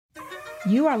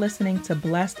You are listening to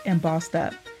Blessed and Bossed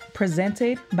Up,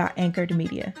 presented by Anchored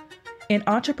Media, an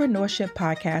entrepreneurship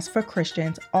podcast for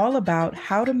Christians all about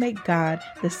how to make God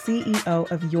the CEO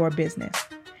of your business.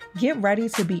 Get ready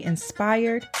to be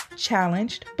inspired,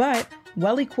 challenged, but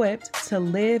well equipped to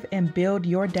live and build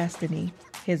your destiny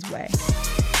His way.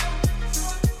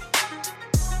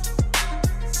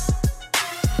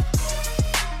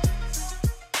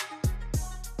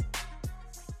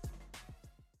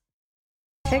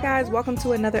 Hey guys, welcome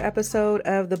to another episode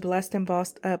of the Blessed and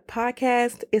Bossed Up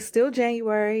podcast. It's still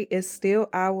January. It's still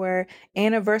our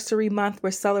anniversary month.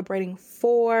 We're celebrating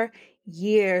 4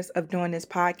 years of doing this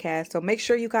podcast. So make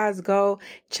sure you guys go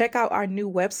check out our new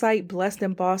website,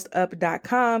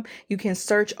 blessedandbossedup.com. You can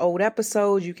search old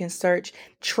episodes. You can search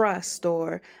trust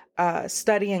or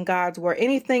studying God's word,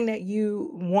 anything that you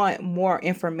want more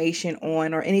information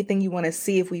on, or anything you want to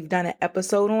see if we've done an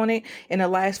episode on it in the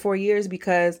last 4 years,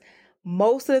 because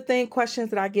most of the questions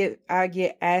that I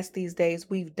get asked these days,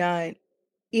 we've done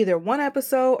either one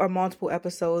episode or multiple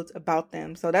episodes about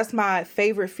them. So that's my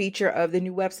favorite feature of the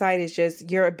new website, is just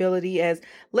your ability as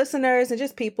listeners and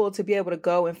just people to be able to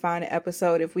go and find an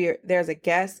episode. If there's a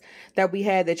guest that we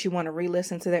had that you want to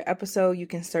re-listen to their episode, you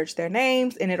can search their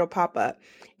names and it'll pop up.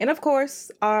 And of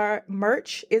course, our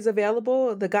merch is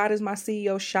available. The God is My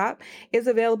CEO shop is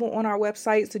available on our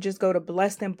website. So just go to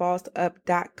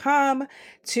blessedandbossedup.com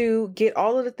to get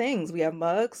all of the things. We have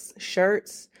mugs,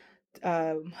 shirts,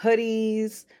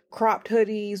 hoodies, cropped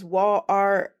hoodies, wall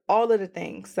art, all of the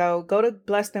things. So go to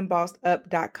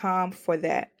blessedandbossedup.com for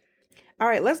that. All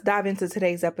right, let's dive into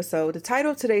today's episode. The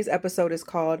title of today's episode is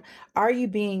called, Are You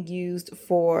Being Used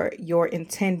for Your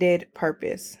Intended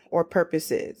Purpose or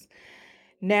Purposes?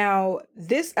 Now,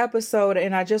 this episode,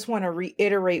 and I just want to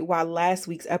reiterate why last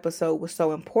week's episode was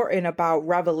so important about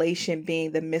revelation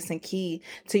being the missing key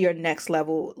to your next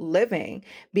level living,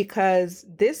 because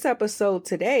this episode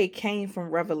today came from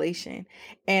revelation.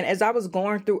 And as I was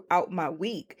going throughout my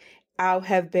week, I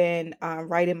have been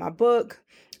writing my book.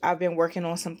 I've been working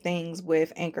on some things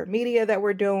with Anchor Media that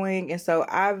we're doing. And so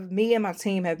me and my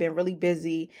team have been really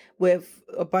busy with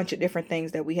a bunch of different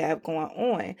things that we have going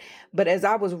on. But as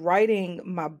I was writing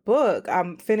my book,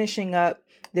 I'm finishing up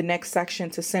the next section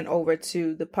to send over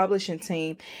to the publishing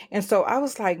team. And so I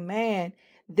was like, man,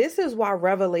 this is why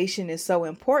revelation is so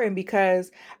important,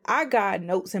 because I got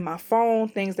notes in my phone,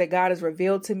 things that God has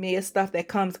revealed to me. It's stuff that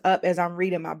comes up as I'm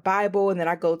reading my Bible. And then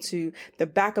I go to the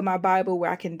back of my Bible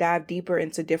where I can dive deeper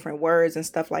into different words and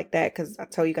stuff like that. Because I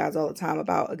tell you guys all the time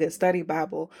about a good study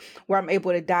Bible where I'm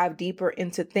able to dive deeper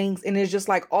into things. And it's just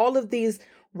like all of these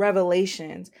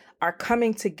revelations are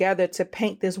coming together to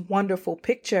paint this wonderful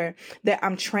picture that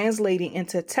I'm translating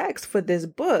into text for this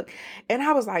book. And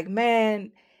I was like,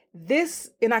 man,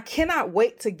 and I cannot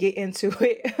wait to get into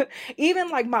it. Even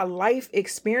like my life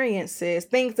experiences,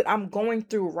 things that I'm going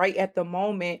through right at the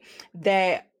moment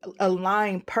that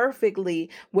align perfectly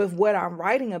with what I'm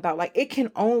writing about. Like, it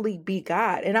can only be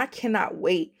God. And I cannot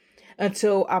wait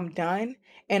until I'm done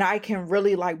and I can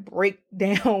really like break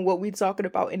down what we're talking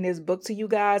about in this book to you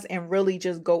guys and really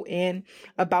just go in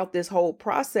about this whole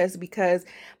process, because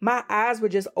my eyes were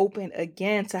just opened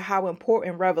again to how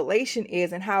important revelation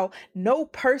is and how no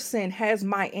person has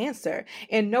my answer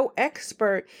and no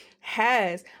expert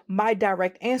has my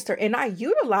direct answer. And I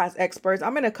utilize experts.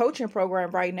 I'm in a coaching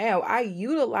program right now. I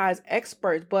utilize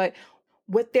experts, but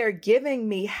what they're giving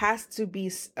me has to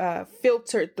be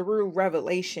filtered through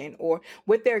revelation, or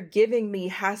what they're giving me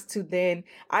has to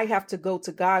I have to go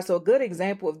to God. So a good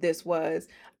example of this was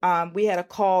we had a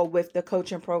call with the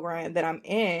coaching program that I'm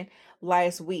in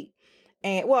last week.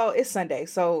 And well, it's Sunday.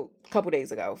 So a couple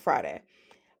days ago, Friday.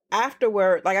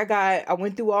 Afterward, like I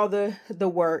went through all the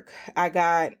work. I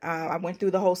went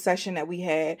through the whole session that we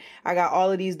had. I got all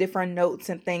of these different notes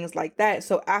and things like that.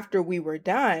 So after we were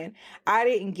done, I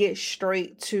didn't get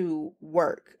straight to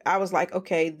work. I was like,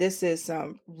 okay, this is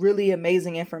some really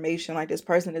amazing information. Like, this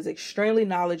person is extremely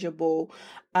knowledgeable.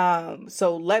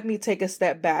 So let me take a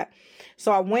step back.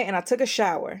 So I went and I took a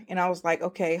shower and I was like,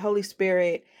 okay, Holy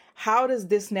Spirit, how does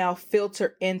this now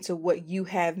filter into what you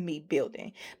have me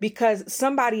building? Because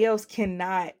somebody else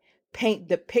cannot paint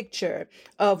the picture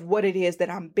of what it is that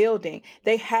I'm building.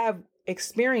 They have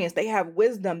experience, they have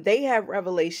wisdom, they have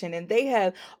revelation, and they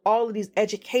have all of these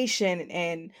education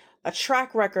and a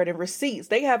track record and receipts.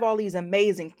 They have all these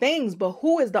amazing things, but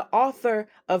who is the author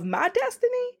of my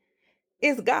destiny?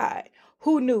 Is God,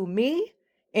 who knew me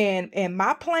and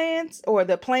my plans, or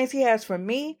the plans He has for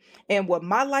me and what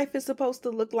my life is supposed to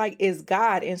look like, is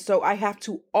God. And so I have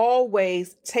to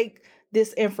always take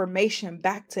this information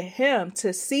back to Him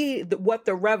to see what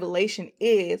the revelation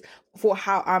is for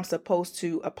how I'm supposed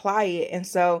to apply it. And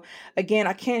so again,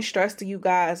 I can't stress to you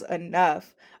guys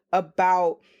enough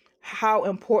about how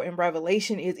important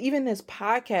revelation is. Even this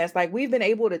podcast, like we've been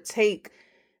able to take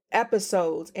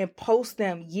episodes and post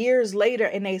them years later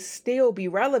and they still be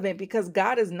relevant because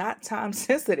God is not time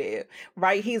sensitive,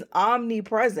 right? He's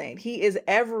omnipresent. He is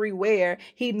everywhere.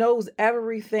 He knows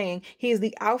everything. He is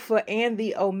the Alpha and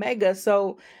the Omega.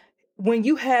 So when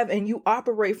you have and you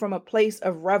operate from a place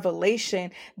of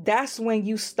revelation, that's when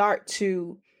you start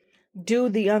to do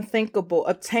the unthinkable,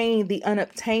 obtain the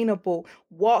unobtainable,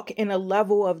 walk in a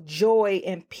level of joy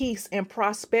and peace and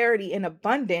prosperity and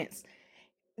abundance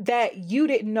that you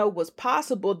didn't know was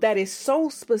possible, that is so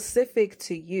specific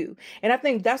to you. And I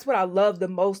think that's what I love the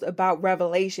most about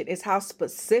revelation is how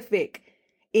specific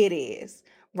it is,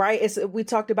 right? We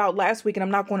talked about last week, and I'm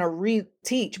not going to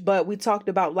reteach, but we talked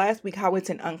about last week how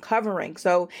it's an uncovering.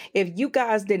 So if you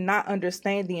guys did not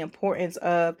understand the importance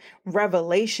of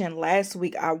revelation last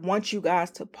week, I want you guys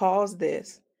to pause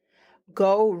this,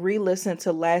 go re-listen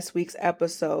to last week's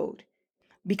episode,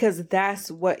 because that's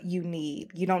what you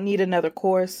need. You don't need another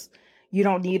course. You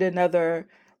don't need another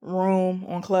room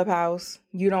on Clubhouse.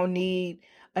 You don't need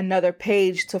another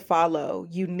page to follow.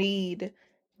 You need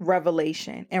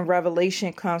revelation, and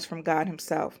revelation comes from God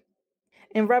himself.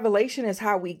 And revelation is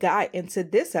how we got into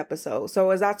this episode.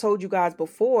 So as I told you guys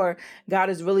before, God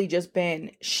has really just been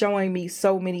showing me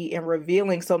so many and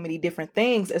revealing so many different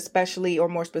things, especially or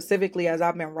more specifically as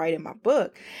I've been writing my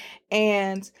book.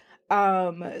 And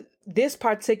this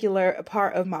particular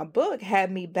part of my book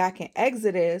had me back in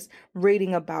Exodus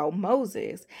reading about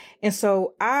Moses. And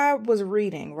so I was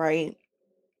reading, right?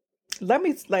 Let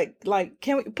me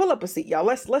can we pull up a seat, y'all?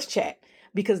 Let's chat,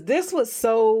 because this was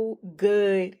so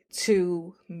good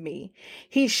to me.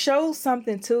 He showed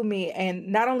something to me, and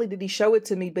not only did he show it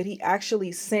to me, but he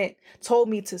actually told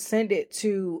me to send it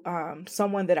to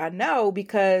someone that I know,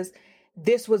 because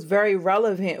this was very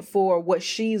relevant for what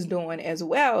she's doing as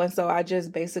well. And so I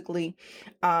just basically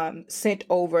sent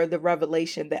over the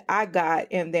revelation that I got,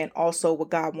 and then also what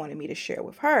God wanted me to share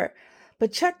with her.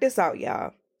 But check this out,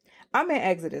 y'all. I'm in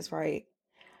Exodus, right?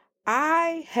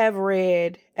 I have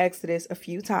read Exodus a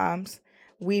few times.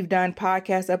 We've done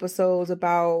podcast episodes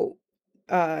about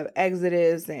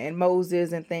Exodus and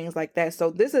Moses and things like that. So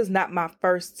this is not my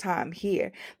first time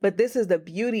here, but this is the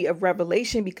beauty of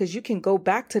revelation, because you can go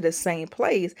back to the same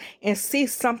place and see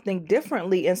something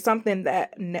differently and something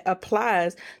that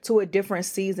applies to a different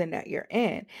season that you're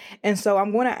in. And so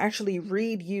I'm going to actually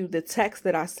read you the text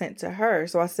that I sent to her.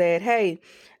 So I said, hey,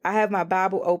 I have my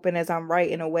Bible open as I'm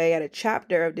writing away at a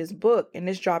chapter of this book, and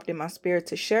this dropped in my spirit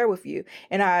to share with you.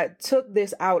 And I took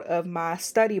this out of my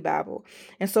study Bible.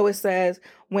 And so it says,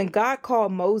 when God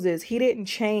called Moses, he didn't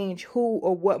change who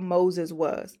or what Moses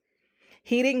was.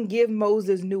 He didn't give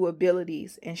Moses new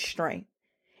abilities and strength.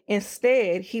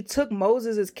 Instead, he took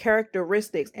Moses'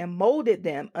 characteristics and molded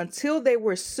them until they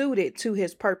were suited to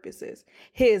his purposes.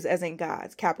 His as in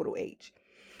God's, capital H.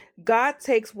 God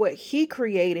takes what he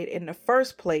created in the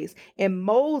first place and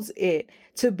molds it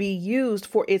to be used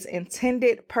for its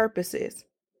intended purposes.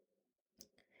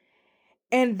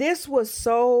 And this was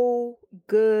so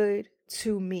good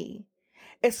to me,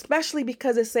 especially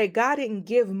because it said God didn't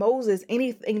give Moses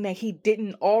anything that he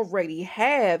didn't already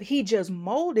have. He just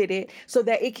molded it so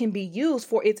that it can be used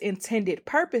for its intended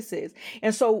purposes.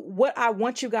 And so what I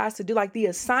want you guys to do, like the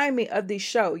assignment of this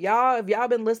show, y'all, if y'all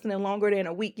been listening longer than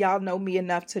a week, y'all know me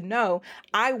enough to know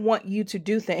I want you to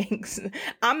do things.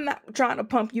 I'm not trying to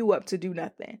pump you up to do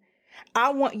nothing.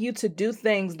 I want you to do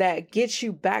things that get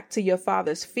you back to your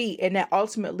Father's feet and that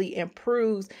ultimately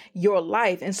improves your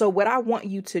life. And so what I want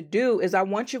you to do is I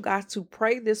want you guys to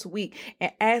pray this week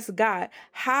and ask God,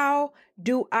 how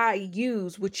do I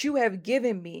use what you have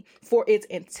given me for its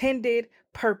intended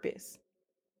purpose?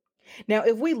 Now,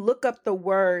 if we look up the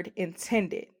word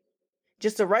intended,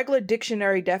 just a regular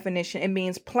dictionary definition, it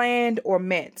means planned or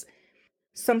meant.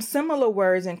 Some similar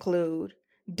words include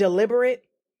deliberate,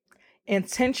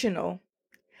 intentional,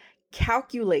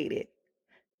 calculated,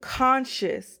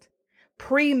 conscious,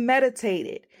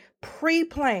 premeditated,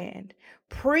 pre-planned,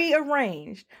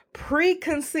 prearranged,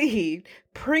 preconceived,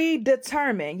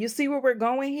 predetermined. You see where we're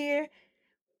going here?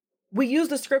 We use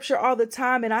the scripture all the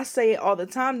time, and I say it all the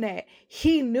time, that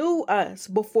he knew us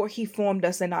before he formed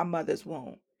us in our mother's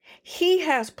womb. He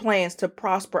has plans to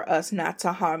prosper us, not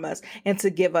to harm us, and to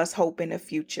give us hope in the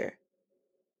future.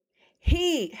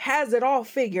 He has it all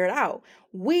figured out.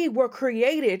 We were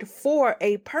created for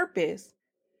a purpose.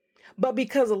 But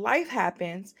because life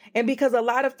happens, and because a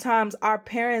lot of times our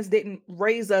parents didn't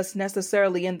raise us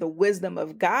necessarily in the wisdom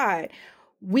of God,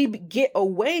 we get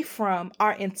away from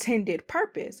our intended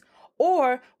purpose.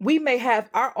 Or we may have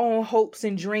our own hopes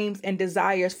and dreams and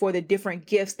desires for the different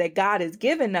gifts that God has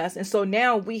given us. And so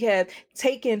now we have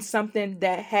taken something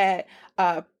that had,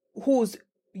 whose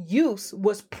use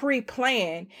was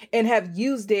pre-planned, and have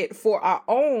used it for our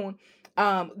own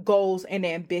goals and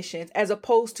ambitions, as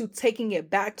opposed to taking it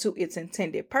back to its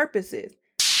intended purposes.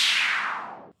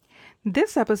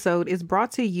 This episode is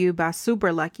brought to you by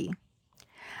Super Lucky.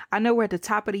 I know we're at the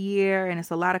top of the year and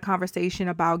it's a lot of conversation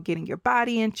about getting your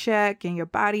body in check and your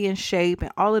body in shape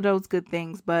and all of those good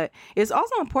things, but it's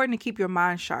also important to keep your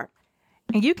mind sharp.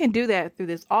 And you can do that through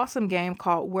this awesome game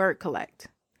called Word Collect.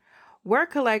 Word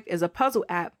Collect is a puzzle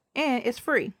app and it's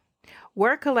free.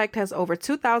 Word Collect has over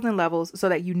 2,000 levels so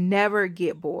that you never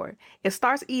get bored. It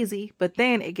starts easy, but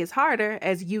then it gets harder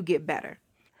as you get better.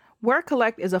 Word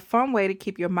Collect is a fun way to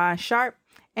keep your mind sharp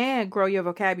and grow your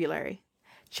vocabulary.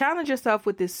 Challenge yourself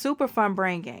with this super fun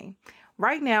brain game.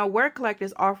 Right now, Word Collect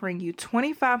is offering you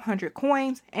 2,500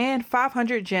 coins and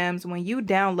 500 gems when you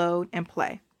download and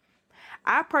play.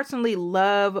 I personally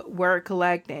love Word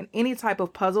Collect and any type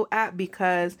of puzzle app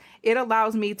because it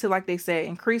allows me to, like they say,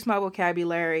 increase my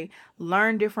vocabulary,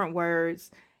 learn different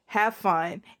words, have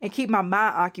fun, and keep my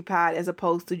mind occupied as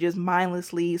opposed to just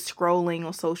mindlessly scrolling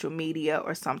on social media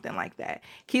or something like that.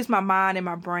 Keeps my mind and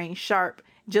my brain sharp,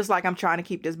 just like I'm trying to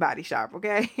keep this body sharp,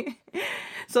 okay?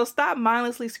 So stop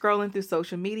mindlessly scrolling through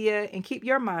social media and keep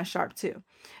your mind sharp too.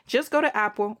 Just go to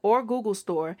Apple or Google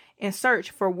Store and search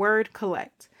for Word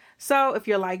Collect. So if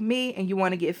you're like me and you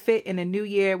want to get fit in the new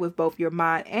year with both your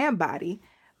mind and body,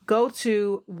 go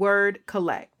to Word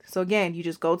Collect. So again, you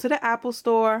just go to the Apple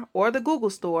Store or the Google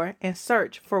Store and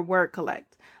search for Word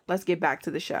Collect. Let's get back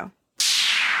to the show.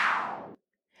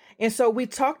 And so we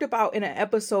talked about in an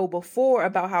episode before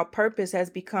about how purpose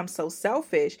has become so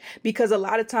selfish, because a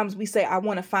lot of times we say, I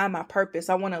want to find my purpose.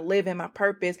 I want to live in my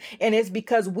purpose. And it's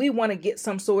because we want to get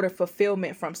some sort of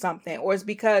fulfillment from something, or it's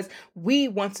because we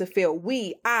want to feel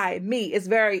we, I, me. It's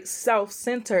very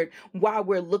self-centered while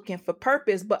we're looking for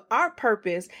purpose. But our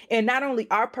purpose, and not only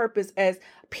our purpose as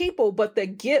people, but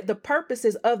the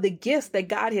purposes of the gifts that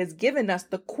God has given us,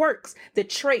 the quirks, the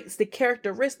traits, the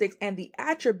characteristics, and the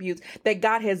attributes that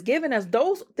God has given us,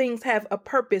 those things have a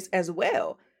purpose as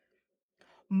well.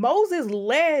 Moses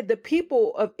led the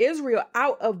people of Israel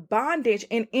out of bondage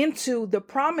and into the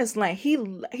promised land.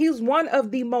 He's one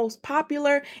of the most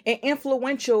popular and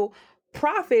influential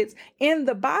prophets in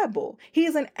the Bible.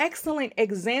 He's an excellent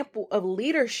example of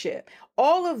leadership.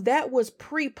 All of that was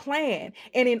pre-planned.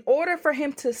 And in order for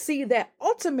him to see that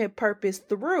ultimate purpose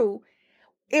through,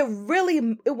 it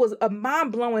was a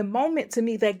mind-blowing moment to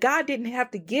me that God didn't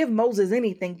have to give Moses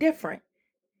anything different.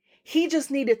 He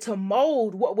just needed to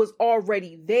mold what was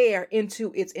already there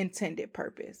into its intended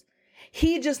purpose.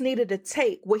 He just needed to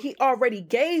take what he already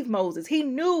gave Moses. He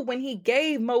knew when he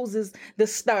gave Moses the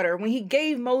stutter, when he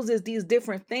gave Moses these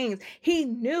different things, he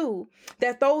knew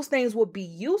that those things would be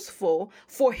useful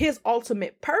for his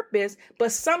ultimate purpose,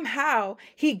 but somehow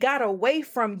he got away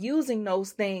from using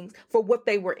those things for what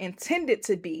they were intended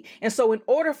to be. And so in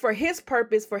order for his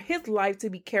purpose, for his life to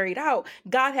be carried out,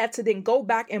 God had to then go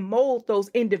back and mold those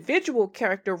individual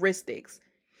characteristics.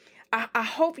 I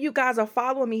hope you guys are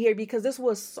following me here, because this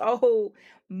was so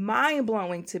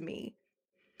mind-blowing to me.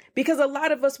 Because a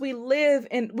lot of us, we live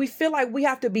and we feel like we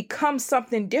have to become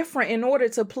something different in order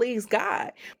to please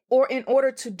God, or in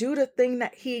order to do the thing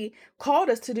that he called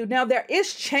us to do. Now, there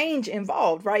is change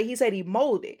involved, right? He said he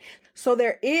molded. So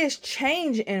there is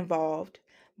change involved,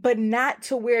 but not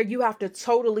to where you have to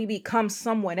totally become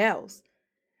someone else.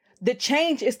 The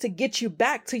change is to get you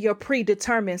back to your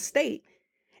predetermined state.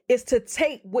 Is to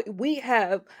take what we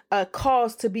have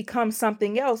caused to become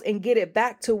something else and get it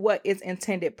back to what its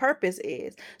intended purpose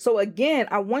is. So again,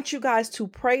 I want you guys to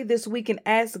pray this week and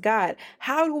ask God,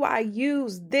 how do I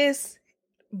use this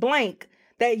blank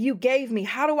that you gave me?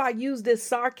 How do I use this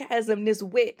sarcasm, this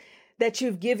wit that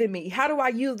you've given me? How do I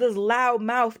use this loud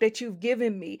mouth that you've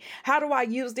given me? How do I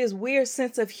use this weird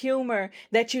sense of humor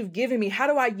that you've given me? How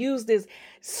do I use this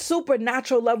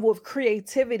supernatural level of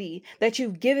creativity that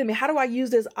you've given me? How do I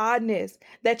use this oddness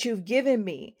that you've given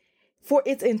me for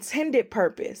its intended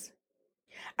purpose?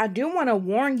 I do want to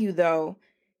warn you, though,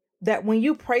 that when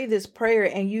you pray this prayer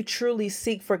and you truly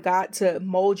seek for God to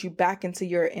mold you back into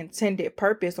your intended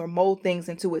purpose, or mold things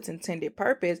into its intended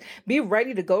purpose, be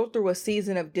ready to go through a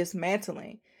season of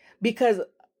dismantling. Because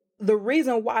the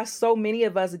reason why so many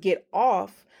of us get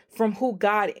off from who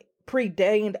God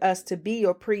preordained us to be,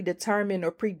 or predetermined or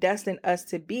predestined us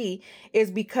to be, is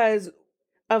because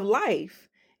of life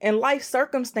and life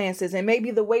circumstances, and maybe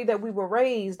the way that we were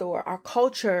raised, or our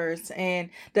cultures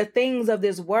and the things of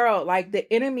this world. Like,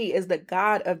 the enemy is the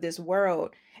God of this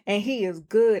world. and he is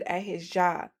good at his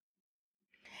job.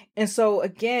 And so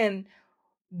again,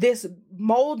 this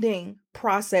molding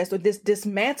process or this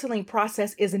dismantling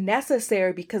process is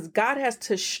necessary because God has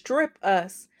to strip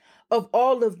us of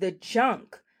all of the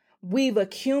junk we've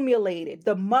accumulated,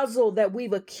 the muzzle that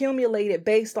we've accumulated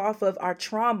based off of our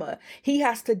trauma. He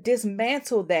has to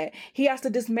dismantle that. He has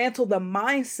to dismantle the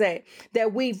mindset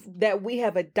that we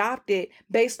have adopted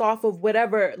based off of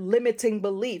whatever limiting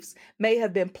beliefs may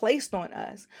have been placed on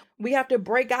us. We have to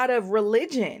break out of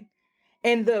religion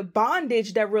and the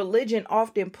bondage that religion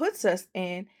often puts us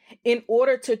in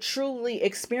order to truly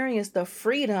experience the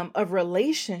freedom of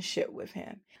relationship with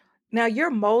him. Now,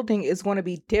 your molding is going to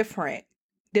be different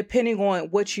depending on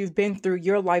what you've been through,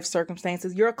 your life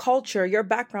circumstances, your culture, your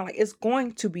background. Like, it's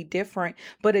going to be different,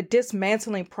 but a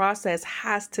dismantling process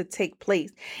has to take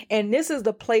place. And this is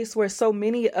the place where so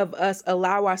many of us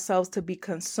allow ourselves to be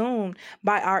consumed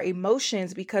by our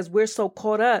emotions because we're so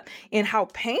caught up in how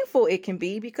painful it can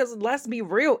be. Because let's be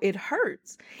real, it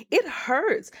hurts. It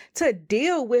hurts to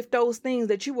deal with those things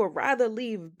that you would rather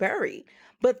leave buried.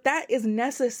 But that is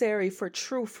necessary for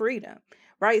true freedom.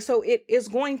 Right. So it is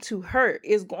going to hurt.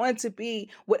 It's going to be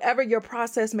whatever your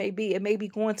process may be. It may be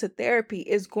going to therapy.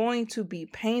 It's going to be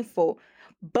painful.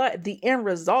 But the end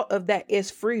result of that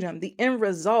is freedom. The end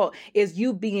result is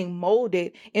you being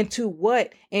molded into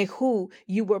what and who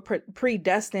you were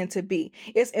predestined to be.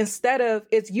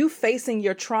 It's you facing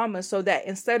your trauma so that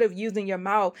instead of using your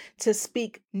mouth to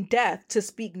speak death, to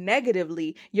speak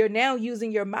negatively, you're now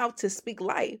using your mouth to speak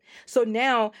life. So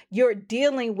now you're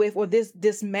dealing with, or this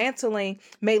dismantling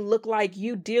may look like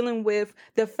you dealing with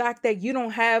the fact that you don't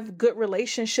have good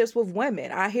relationships with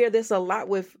women. I hear this a lot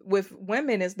with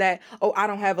women is that, oh,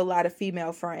 I don't have a lot of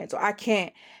female friends, or I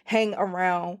can't hang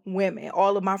around women.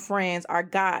 All of my friends are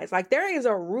guys. Like, there is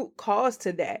a root cause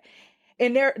to that.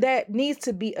 And that needs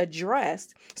to be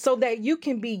addressed so that you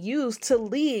can be used to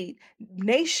lead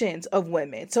nations of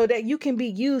women, so that you can be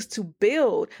used to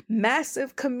build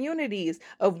massive communities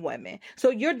of women.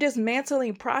 So your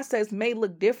dismantling process may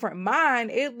look different. Mine,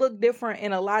 it looked different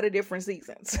in a lot of different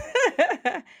seasons.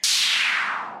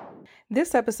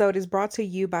 This episode is brought to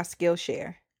you by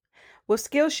Skillshare. With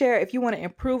Skillshare, if you want to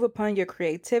improve upon your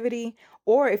creativity,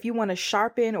 or if you want to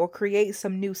sharpen or create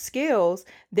some new skills,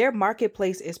 their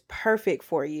marketplace is perfect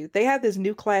for you. They have this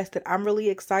new class that I'm really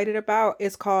excited about.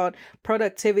 It's called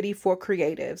Productivity for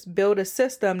Creatives. Build a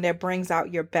system that brings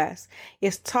out your best.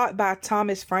 It's taught by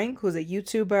Thomas Frank, who's a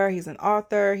YouTuber. He's an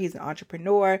author. He's an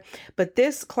entrepreneur. But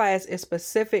this class is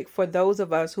specific for those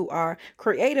of us who are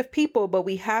creative people, but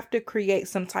we have to create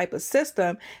some type of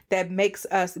system that makes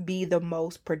us be the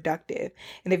most productive.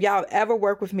 And if y'all ever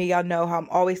work with me, y'all know how I'm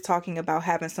always talking about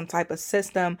having some type of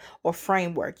system or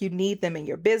framework. You need them in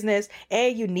your business,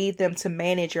 and you need them to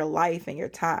manage your life and your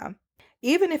time.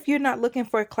 Even if you're not looking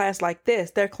for a class like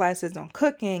this, there are classes on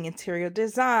cooking, interior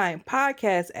design,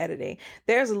 podcast editing.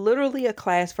 There's literally a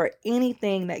class for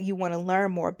anything that you want to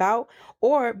learn more about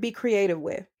or be creative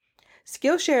with.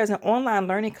 Skillshare is an online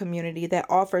learning community that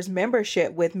offers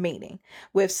membership with meaning.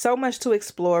 With so much to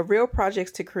explore, real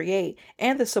projects to create,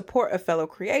 and the support of fellow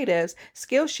creatives,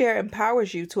 Skillshare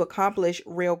empowers you to accomplish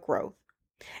real growth.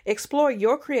 Explore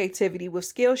your creativity with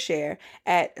Skillshare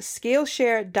at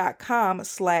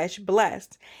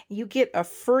Skillshare.com/blessed. You get a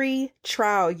free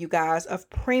trial, you guys, of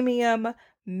premium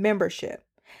membership.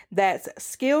 That's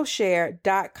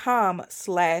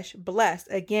Skillshare.com/blessed.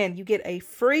 Again, you get a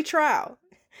free trial.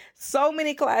 So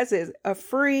many classes, a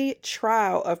free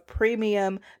trial of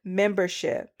premium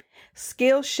membership.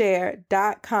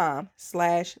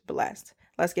 Skillshare.com/blessed.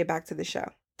 Let's get back to the show.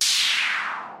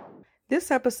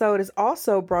 This episode is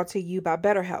also brought to you by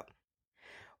BetterHelp.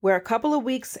 We're a couple of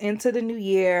weeks into the new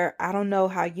year. I don't know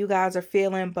how you guys are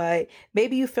feeling, but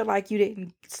maybe you feel like you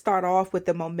didn't start off with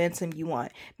the momentum you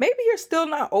want. Maybe you're still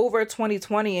not over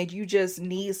 2020 and you just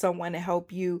need someone to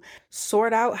help you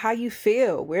sort out how you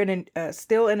feel. We're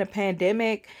still in a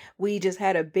pandemic. We just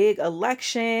had a big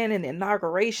election and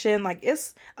inauguration. Like,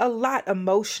 it's a lot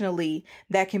emotionally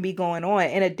that can be going on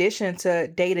in addition to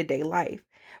day-to-day life.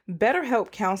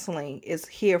 BetterHelp Counseling is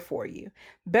here for you.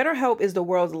 BetterHelp is the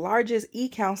world's largest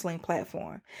e-counseling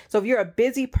platform. So if you're a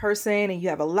busy person and you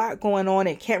have a lot going on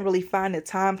and can't really find the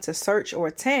time to search or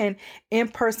attend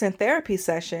in-person therapy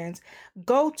sessions,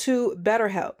 go to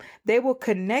BetterHelp. They will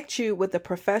connect you with a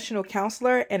professional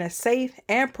counselor in a safe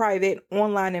and private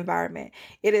online environment.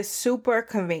 It is super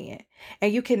convenient,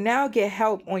 and you can now get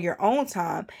help on your own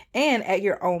time and at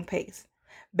your own pace.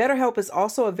 BetterHelp is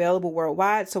also available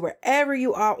worldwide, so wherever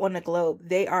you are on the globe,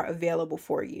 they are available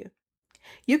for you.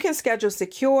 You can schedule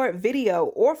secure video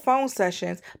or phone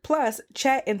sessions, plus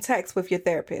chat and text with your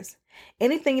therapist.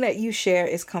 Anything that you share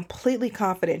is completely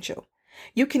confidential.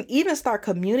 You can even start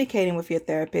communicating with your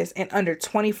therapist in under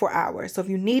 24 hours. So if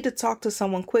you need to talk to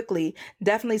someone quickly,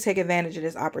 definitely take advantage of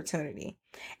this opportunity.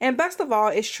 And best of all,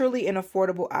 it's truly an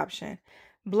affordable option.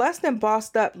 Blessed and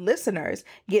Bossed Up listeners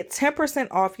get 10%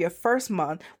 off your first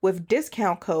month with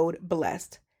discount code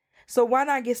BLESSED. So why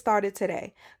not get started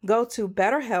today? Go to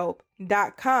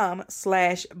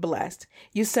betterhelp.com/blessed.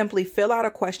 You simply fill out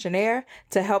a questionnaire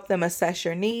to help them assess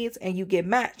your needs, and you get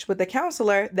matched with a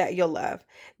counselor that you'll love.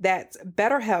 That's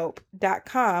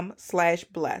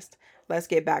betterhelp.com/blessed. Let's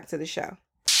get back to the show.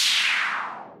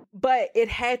 But it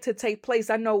had to take place.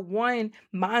 I know one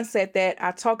mindset that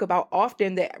I talk about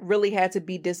often that really had to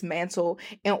be dismantled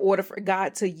in order for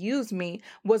God to use me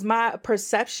was my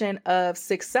perception of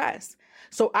success.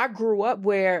 So I grew up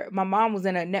where my mom was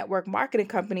in a network marketing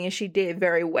company and she did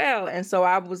very well. And so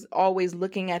I was always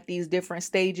looking at these different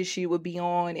stages she would be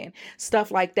on and stuff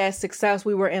like that. Success.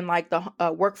 We were in like the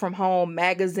work from home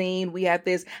magazine. We had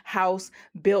this house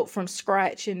built from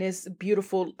scratch in this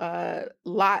beautiful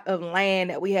lot of land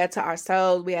that we had to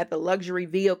ourselves. We had the luxury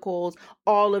vehicles,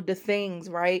 all of the things,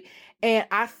 right? And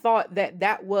I thought that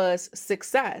that was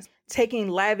success. Taking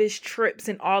lavish trips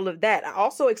and all of that. I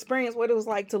also experienced what it was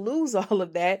like to lose all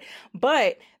of that.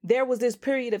 But there was this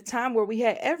period of time where we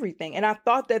had everything. And I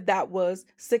thought that that was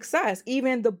success.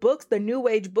 Even the books, the new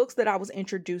age books that I was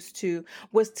introduced to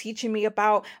was teaching me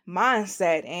about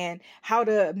mindset and how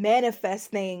to manifest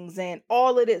things and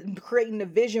all of it, creating the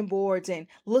vision boards and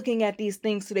looking at these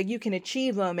things so that you can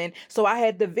achieve them. And so I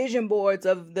had the vision boards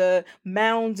of the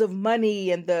mounds of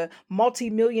money and the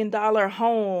multi-million-dollar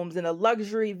homes and the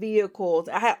luxury vehicles.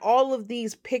 I had all of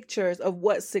these pictures of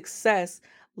what success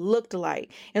looked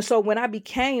like. And so when I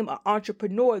became an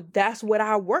entrepreneur, that's what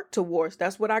I worked towards.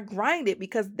 That's what I grinded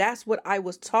because that's what I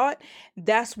was taught.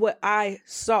 That's what I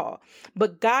saw.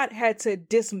 But God had to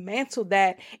dismantle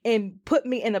that and put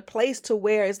me in a place to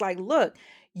where it's like, look,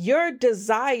 your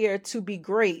desire to be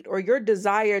great or your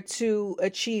desire to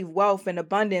achieve wealth and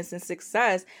abundance and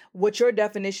success, what your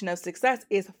definition of success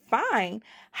is fine.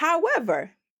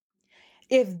 However,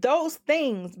 if those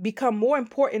things become more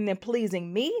important than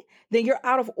pleasing me, then you're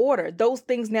out of order. Those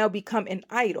things now become an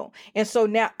idol. And so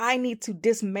now I need to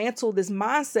dismantle this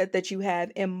mindset that you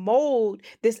have and mold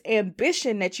this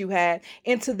ambition that you have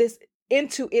into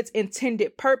its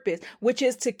intended purpose, which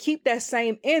is to keep that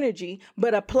same energy,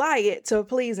 but apply it to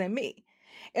pleasing me.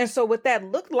 And so what that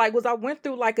looked like was I went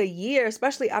through like a year,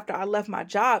 especially after I left my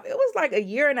job. It was like a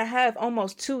year and a half,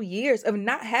 almost 2 years of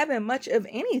not having much of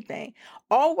anything,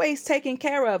 always taken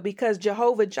care of because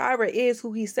Jehovah Jireh is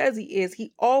who he says he is.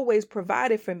 He always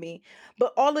provided for me.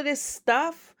 But all of this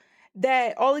stuff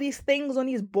all of these things on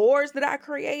these boards that I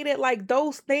created, like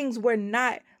those things were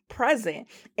not present.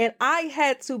 And I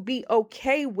had to be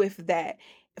okay with that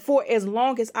for as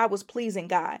long as I was pleasing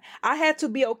God. I had to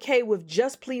be okay with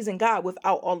just pleasing God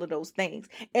without all of those things,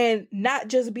 and not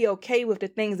just be okay with the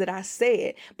things that I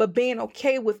said, but being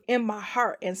okay within my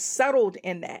heart and settled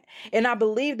in that. And I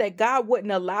believe that God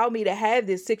wouldn't allow me to have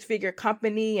this 6-figure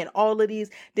company and all of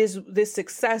this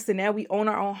success. And now we own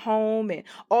our own home and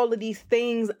all of these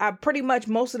things. I pretty much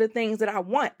most of the things that I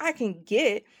want, I can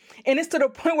get. And it's to the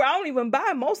point where I don't even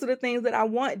buy most of the things that I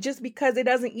want just because it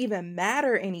doesn't even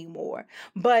matter anymore.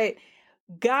 But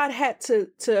God had to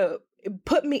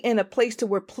put me in a place to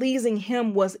where pleasing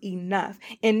him was enough.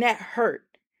 And that hurt.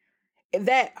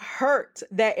 That hurt,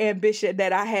 that ambition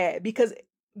that I had, because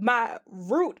my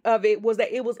root of it was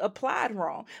that it was applied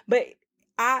wrong. But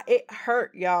it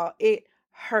hurt, y'all. It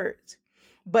hurt.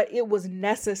 But it was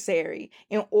necessary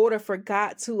in order for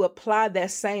God to apply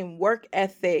that same work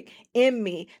ethic in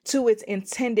me to its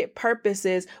intended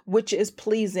purposes, which is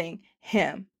pleasing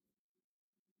him.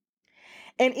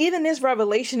 And even this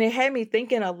revelation, it had me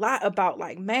thinking a lot about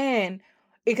like, man,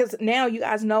 because now you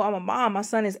guys know I'm a mom. My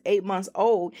son is 8 months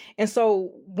old. And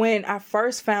so when I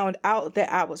first found out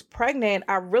that I was pregnant,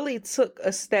 I really took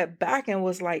a step back and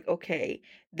was like, okay,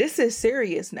 this is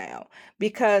serious now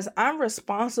because I'm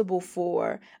responsible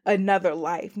for another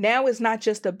life. Now it's not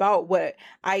just about what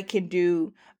I can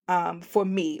do for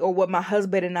me or what my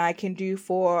husband and I can do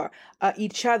for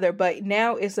each other. But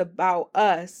now it's about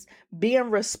us being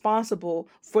responsible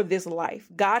for this life.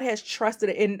 God has trusted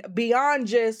it, and beyond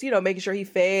just, making sure he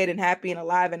fed and happy and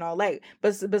alive and all that.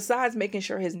 But besides making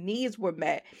sure his needs were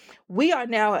met, we are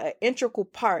now an integral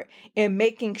part in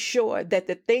making sure that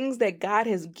the things that God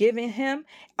has given him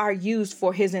are used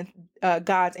for his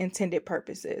God's intended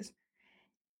purposes.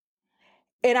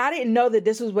 And I didn't know that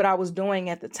this was what I was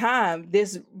doing at the time.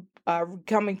 This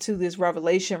coming to this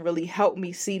revelation really helped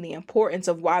me see the importance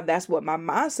of why that's what my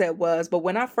mindset was. But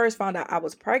when I first found out I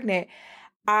was pregnant,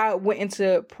 I went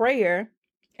into prayer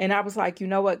and I was like, you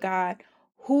know what, God,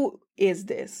 who is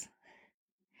this?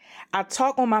 I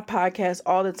talk on my podcast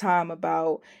all the time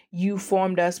about you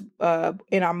formed us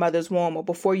in our mother's womb, or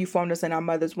before you formed us in our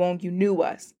mother's womb, you knew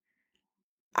us.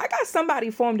 I got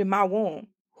somebody formed in my womb.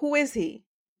 Who is he?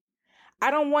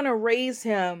 I don't want to raise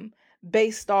him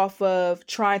based off of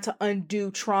trying to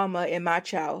undo trauma in my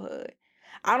childhood.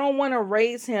 I don't want to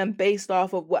raise him based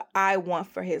off of what I want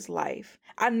for his life.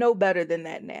 I know better than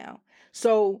that now.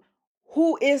 So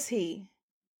who is he?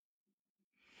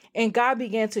 And God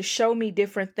began to show me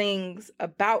different things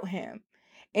about him.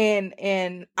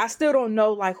 And I still don't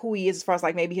know like who he is as far as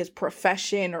like maybe his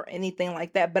profession or anything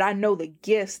like that, but I know the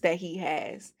gifts that he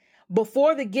has.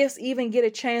 Before the gifts even get a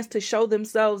chance to show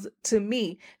themselves to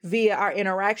me via our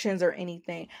interactions or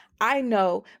anything, I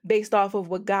know based off of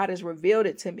what God has revealed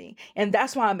it to me. And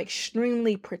that's why I'm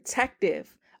extremely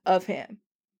protective of him.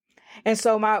 And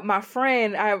so my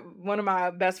friend, one of my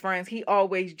best friends, he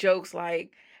always jokes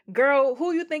like, girl,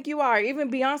 who you think you are?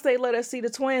 Even Beyonce let us see the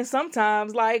twins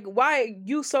sometimes. Like, why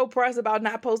you so pressed about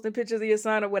not posting pictures of your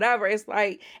son or whatever? It's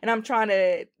like, and I'm trying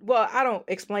to, well, I don't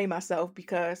explain myself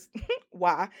because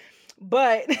why?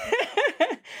 But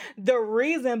the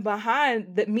reason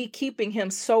behind me keeping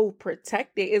him so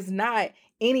protected is not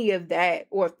any of that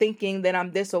or thinking that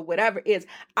I'm this or whatever. Is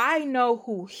I know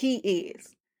who he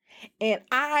is. And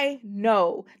I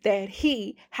know that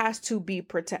he has to be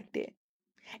protected.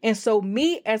 And so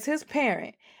me as his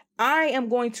parent, I am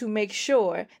going to make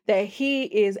sure that he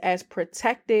is as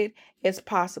protected as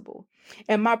possible.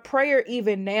 And my prayer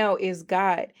even now is,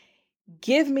 God,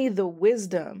 give me the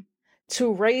wisdom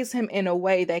to raise him in a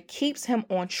way that keeps him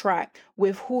on track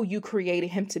with who you created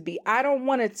him to be. I don't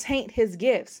want to taint his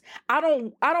gifts. I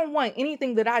don't want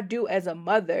anything that I do as a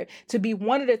mother to be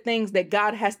one of the things that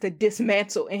God has to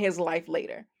dismantle in his life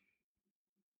later.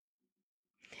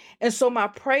 And so my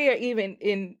prayer even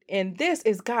in this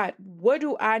is, God, what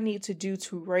do I need to do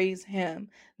to raise him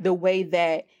the way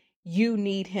that you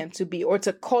need him to be, or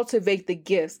to cultivate the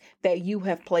gifts that you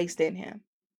have placed in him?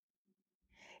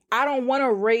 I don't want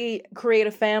to create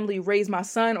a family, raise my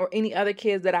son or any other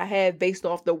kids that I have based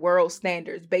off the world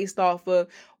standards, based off of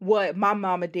what my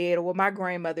mama did or what my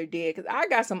grandmother did. Because I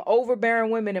got some overbearing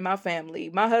women in my family.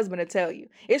 My husband will tell you.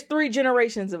 It's 3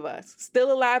 generations of us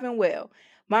still alive and well.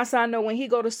 My son know when he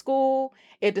go to school,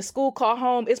 if the school call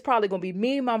home, it's probably going to be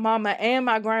me, my mama, and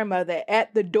my grandmother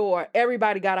at the door.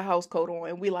 Everybody got a house coat on,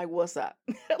 and we like, what's up?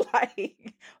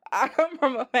 Like, I come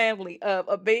from a family of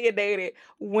opinionated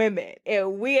women,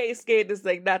 and we ain't scared to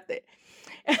say nothing.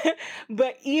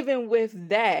 But even with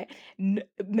that,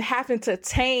 having to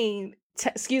tame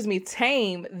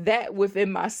that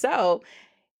within myself,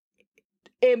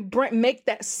 and make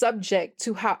that subject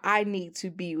to how I need to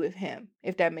be with him,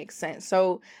 if that makes sense.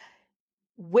 So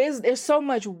there's so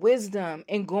much wisdom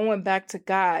in going back to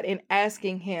God and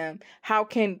asking him, how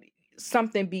can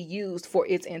something be used for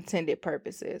its intended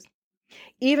purposes?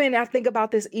 Even I think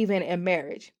about this even in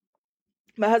marriage.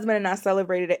 My husband and I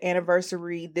celebrated an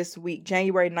anniversary this week,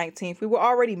 January 19th. We were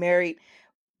already married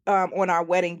on our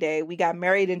wedding day. We got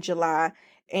married in July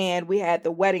and we had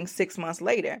the wedding 6 months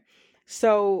later.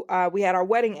 So we had our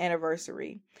wedding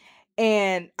anniversary.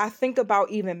 And I think about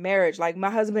even marriage, like my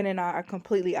husband and I are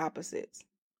completely opposites.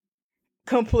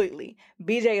 Completely.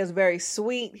 BJ is very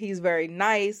sweet. He's very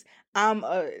nice. I'm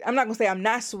not going to say I'm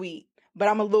not sweet, but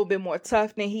I'm a little bit more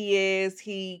tough than he is.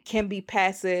 He can be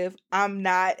passive. I'm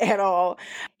not at all.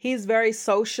 He's very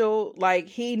social. Like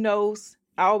he knows.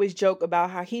 I always joke about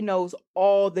how he knows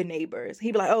all the neighbors.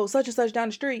 He'd be like, oh, such and such down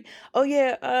the street. Oh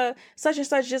yeah, such and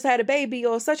such just had a baby,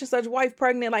 or such and such wife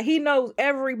pregnant. Like he knows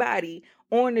everybody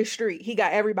on the street. He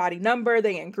got everybody number.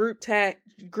 They in group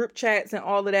chats and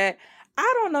all of that.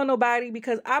 I don't know nobody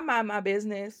because I mind my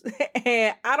business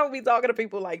and I don't be talking to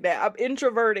people like that. I'm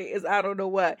introverted as I don't know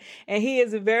what. And he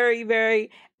is very, very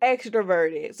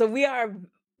extroverted. So we are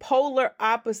polar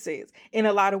opposites in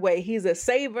a lot of ways. He's a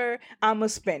saver. I'm a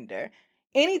spender.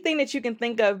 Anything that you can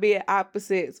think of being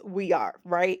opposites, we are,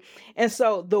 right? And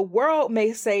so the world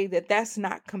may say that that's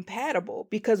not compatible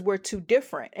because we're too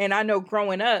different. And I know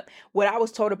growing up, what I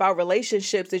was told about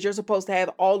relationships is you're supposed to have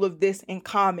all of this in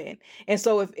common. And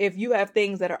so if you have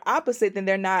things that are opposite, then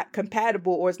they're not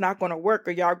compatible or it's not going to work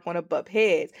or y'all going to butt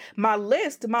heads. My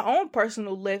own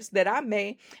personal list that I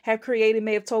may have created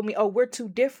may have told me, oh, we're too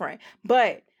different.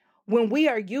 But when we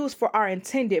are used for our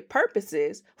intended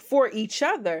purposes for each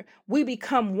other, we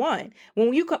become one.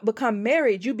 When you become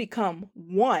married, you become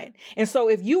one. And so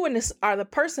if you and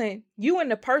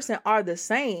the person are the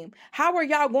same, how are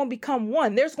y'all going to become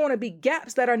one? There's going to be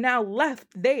gaps that are now left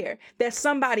there that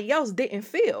somebody else didn't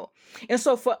fill. And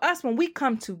so for us, when we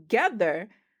come together,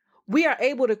 we are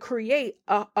able to create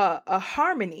a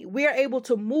harmony. We are able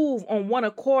to move on one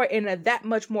accord in a that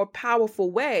much more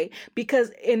powerful way,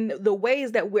 because in the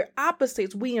ways that we're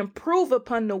opposites, we improve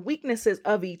upon the weaknesses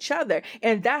of each other.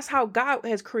 And that's how God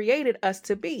has created us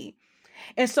to be.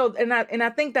 And so, and I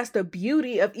think that's the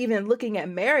beauty of even looking at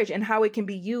marriage and how it can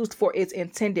be used for its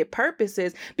intended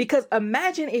purposes. Because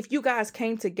imagine if you guys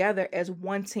came together as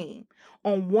one team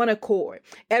on one accord.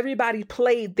 Everybody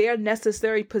played their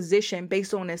necessary position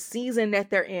based on the season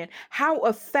that they're in. How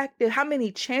effective, how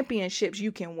many championships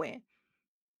you can win.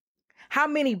 How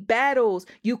many battles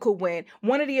you could win.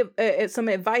 One of the some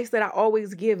advice that I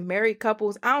always give married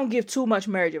couples. I don't give too much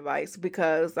marriage advice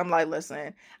because I'm like,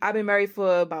 listen, I've been married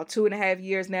for about 2.5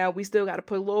 years now. We still got to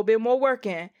put a little bit more work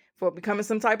in for becoming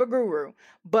some type of guru.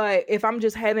 But if I'm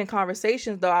just having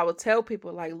conversations, though, I will tell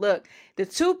people like, look, the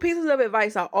 2 pieces of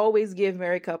advice I always give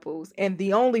married couples, and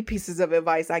the only pieces of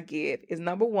advice I give is,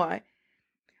 number 1,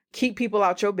 keep people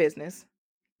out your business,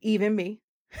 even me.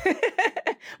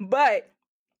 But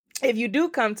if you do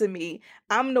come to me,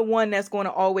 I'm the one that's going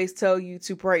to always tell you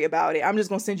to pray about it. I'm just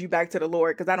going to send you back to the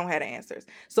Lord because I don't have the answers.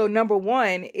 So number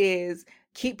 1 is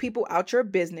keep people out your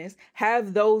business.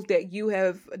 Have those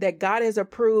that God has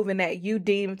approved and that you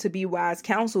deem to be wise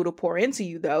counsel to pour into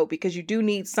you, though, because you do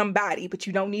need somebody, but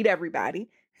you don't need everybody.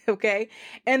 Okay.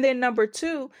 And then number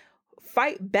 2,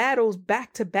 fight battles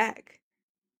back to back.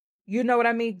 You know what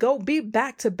I mean? Go be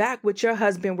back to back with your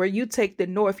husband where you take the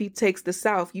north, he takes the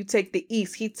south, you take the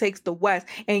east, he takes the west,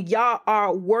 and y'all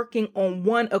are working on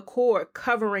one accord,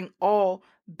 covering all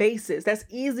bases. That's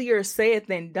easier said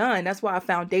than done. That's why a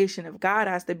foundation of God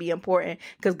has to be important,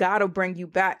 because God will bring you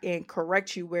back and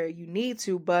correct you where you need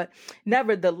to. But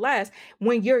nevertheless,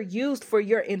 when you're used for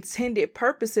your intended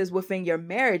purposes within your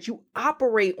marriage, you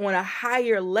operate on a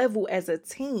higher level as a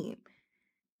team.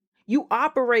 You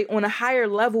operate on a higher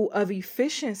level of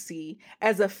efficiency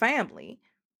as a family.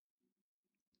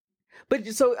 But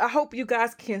so I hope you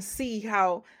guys can see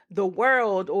how the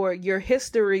world or your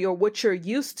history or what you're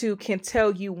used to can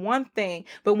tell you one thing.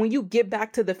 But when you get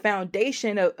back to the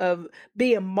foundation of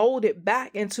being molded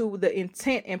back into the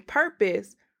intent and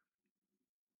purpose,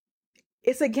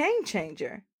 it's a game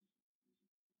changer.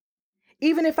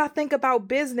 Even if I think about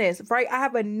business, right? I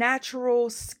have a natural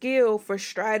skill for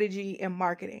strategy and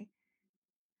marketing.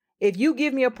 If you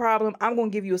give me a problem, I'm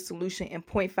going to give you a solution in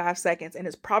 0.5 seconds, and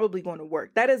it's probably going to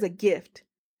work. That is a gift,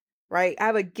 right? I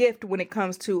have a gift when it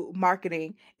comes to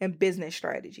marketing and business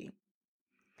strategy.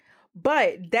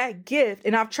 But that gift,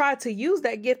 and I've tried to use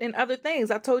that gift in other things.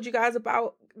 I told you guys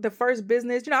about the first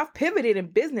business. I've pivoted in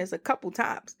business a couple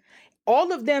times.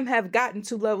 All of them have gotten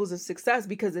to levels of success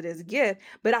because of this gift,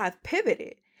 but I've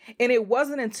pivoted. And it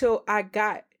wasn't until I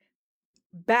got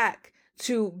back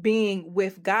to being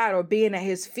with God or being at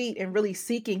his feet and really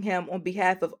seeking him on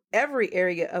behalf of every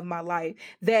area of my life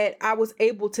that I was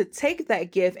able to take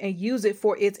that gift and use it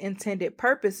for its intended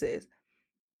purposes,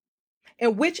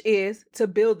 and which is to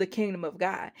build the kingdom of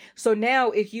God. So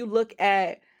now if you look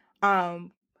at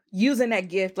using that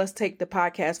gift, let's take the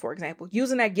podcast, for example,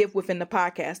 using that gift within the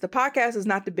podcast is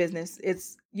not the business.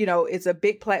 It's, it's a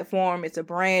big platform. It's a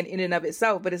brand in and of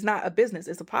itself, but it's not a business.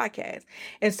 It's a podcast.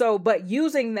 And so, but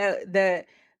using the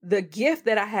gift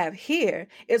that I have here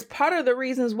is part of the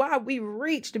reasons why we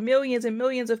reached millions and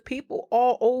millions of people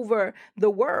all over the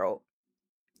world.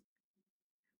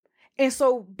 And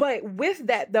so, but with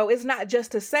that, though, it's not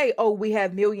just to say, oh, we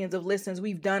have millions of listens,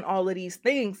 we've done all of these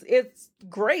things. It's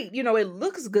great. It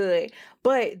looks good.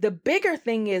 But the bigger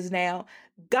thing is now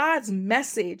God's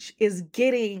message is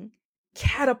getting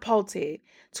catapulted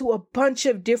to a bunch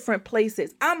of different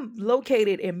places. I'm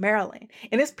located in Maryland,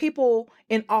 and it's people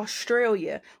in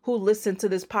Australia who listen to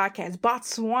this podcast,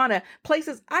 Botswana,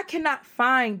 places. I cannot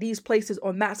find these places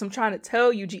on maps. I'm trying to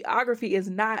tell you, geography is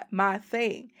not my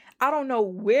thing. I don't know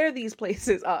where these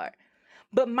places are,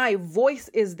 but my voice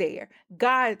is there.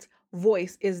 God's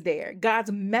voice is there.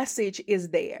 God's message is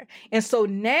there. And so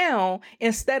now,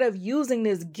 instead of using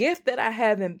this gift that I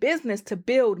have in business to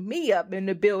build me up and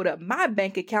to build up my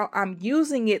bank account, I'm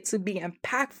using it to be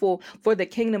impactful for the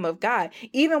kingdom of God.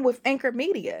 Even with Anchor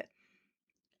Media,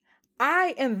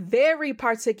 I am very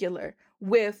particular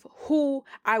with who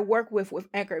I work with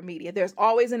Anchor Media. There's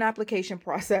always an application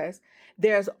process.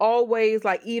 There's always,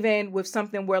 like, even with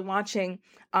something we're launching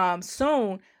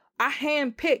soon, I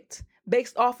handpicked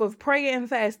based off of prayer and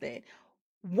fasting?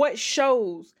 What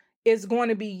shows is going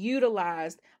to be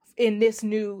utilized in this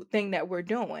new thing that we're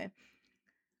doing?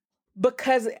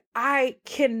 Because I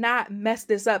cannot mess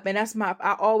this up. And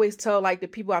I always tell like the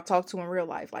people I talk to in real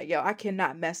life, like, yo, I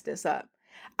cannot mess this up.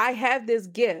 I have this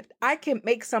gift. I can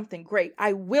make something great.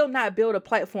 I will not build a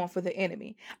platform for the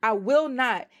enemy. I will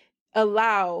not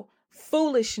allow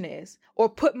foolishness or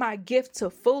put my gift to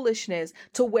foolishness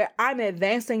to where I'm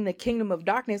advancing the kingdom of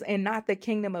darkness and not the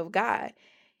kingdom of God.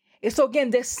 And so again,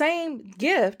 this same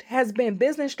gift has been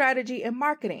business strategy and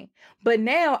marketing, but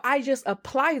now I just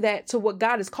apply that to what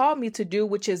God has called me to do,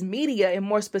 which is media and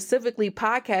more specifically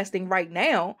podcasting right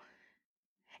now.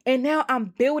 And now I'm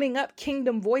building up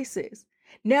kingdom voices.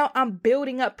 Now I'm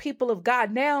building up people of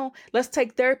God. Now let's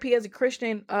take Therapy as a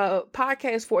Christian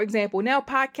podcast, for example. Now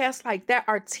podcasts like that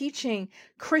are teaching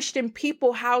Christian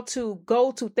people how to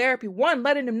go to therapy. One,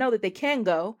 letting them know that they can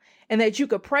go and that you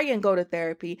could pray and go to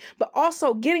therapy, but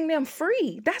also getting them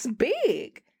free. That's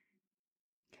big.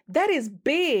 That is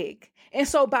big. And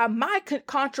so by my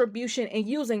contribution and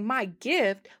using my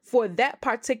gift for that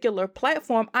particular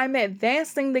platform, I'm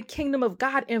advancing the kingdom of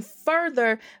God and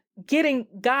further getting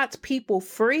God's people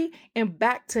free and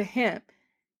back to him.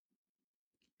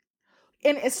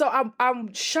 And so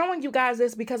I'm showing you guys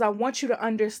this because I want you to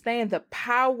understand the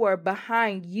power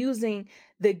behind using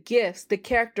the gifts, the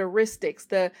characteristics,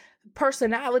 the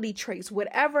personality traits,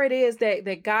 whatever it is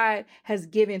that God has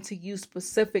given to you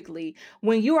specifically.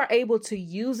 When you are able to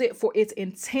use it for its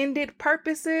intended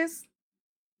purposes,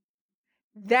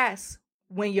 that's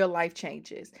when your life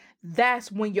changes.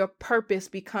 That's when your purpose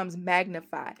becomes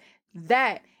magnified.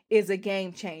 That is a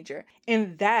game changer.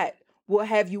 And that will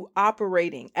have you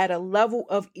operating at a level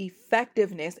of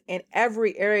effectiveness in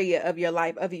every area of your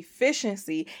life, of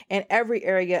efficiency in every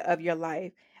area of your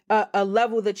life, a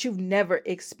level that you've never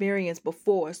experienced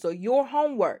before. So your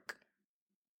homework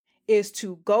is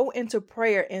to go into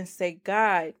prayer and say,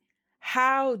 God,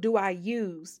 how do I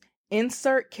use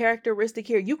insert characteristic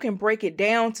here? You can break it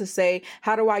down to say,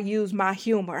 how do I use my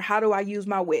humor? How do I use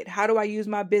my wit? How do I use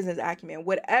my business acumen?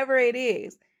 Whatever it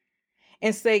is.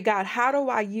 And say, God, how do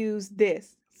I use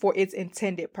this for its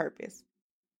intended purpose?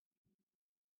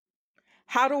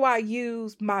 How do I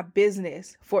use my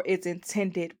business for its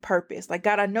intended purpose? Like,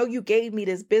 God, I know you gave me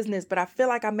this business, but I feel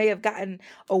like I may have gotten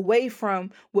away from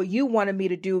what you wanted me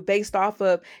to do based off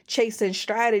of chasing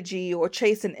strategy or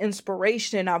chasing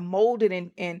inspiration. I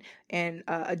molded and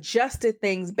adjusted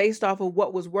things based off of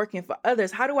what was working for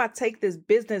others. How do I take this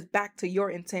business back to your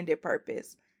intended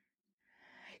purpose?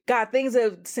 God, things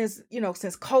have since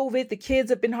COVID, the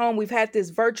kids have been home. We've had this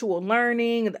virtual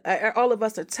learning. All of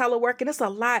us are teleworking. It's a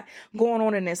lot going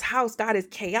on in this house. God, is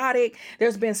chaotic.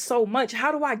 There's been so much.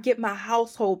 How do I get my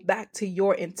household back to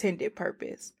your intended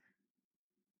purpose?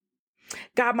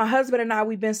 God, my husband and I,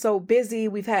 we've been so busy.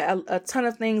 We've had a ton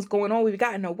of things going on. We've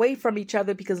gotten away from each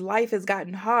other because life has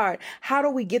gotten hard. How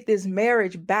do we get this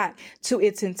marriage back to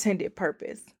its intended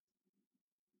purpose?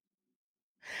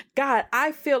 God,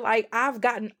 I feel like I've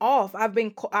gotten off.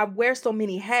 I wear so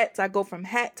many hats. I go from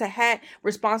hat to hat,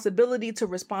 responsibility to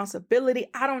responsibility.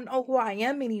 I don't know who I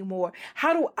am anymore.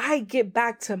 How do I get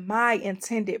back to my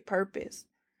intended purpose?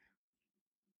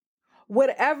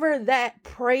 Whatever that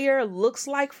prayer looks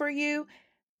like for you,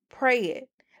 pray it.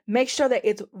 Make sure that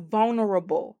it's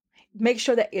vulnerable. Make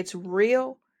sure that it's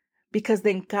real, because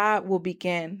then God will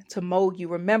begin to mold you.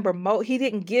 Remember, he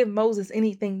didn't give Moses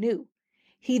anything new.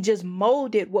 He just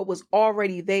molded what was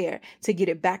already there to get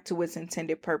it back to its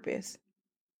intended purpose.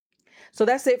 So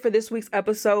that's it for this week's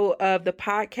episode of the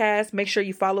podcast. Make sure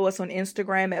you follow us on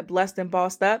Instagram at Blessed and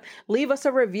Bossed Up. Leave us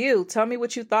a review. Tell me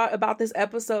what you thought about this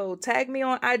episode. Tag me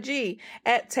on IG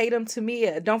at Tatum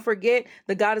Tamia. Don't forget,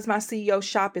 the God is My CEO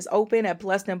shop is open at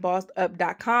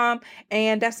blessedandbossedup.com.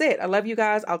 And that's it. I love you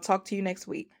guys. I'll talk to you next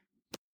week.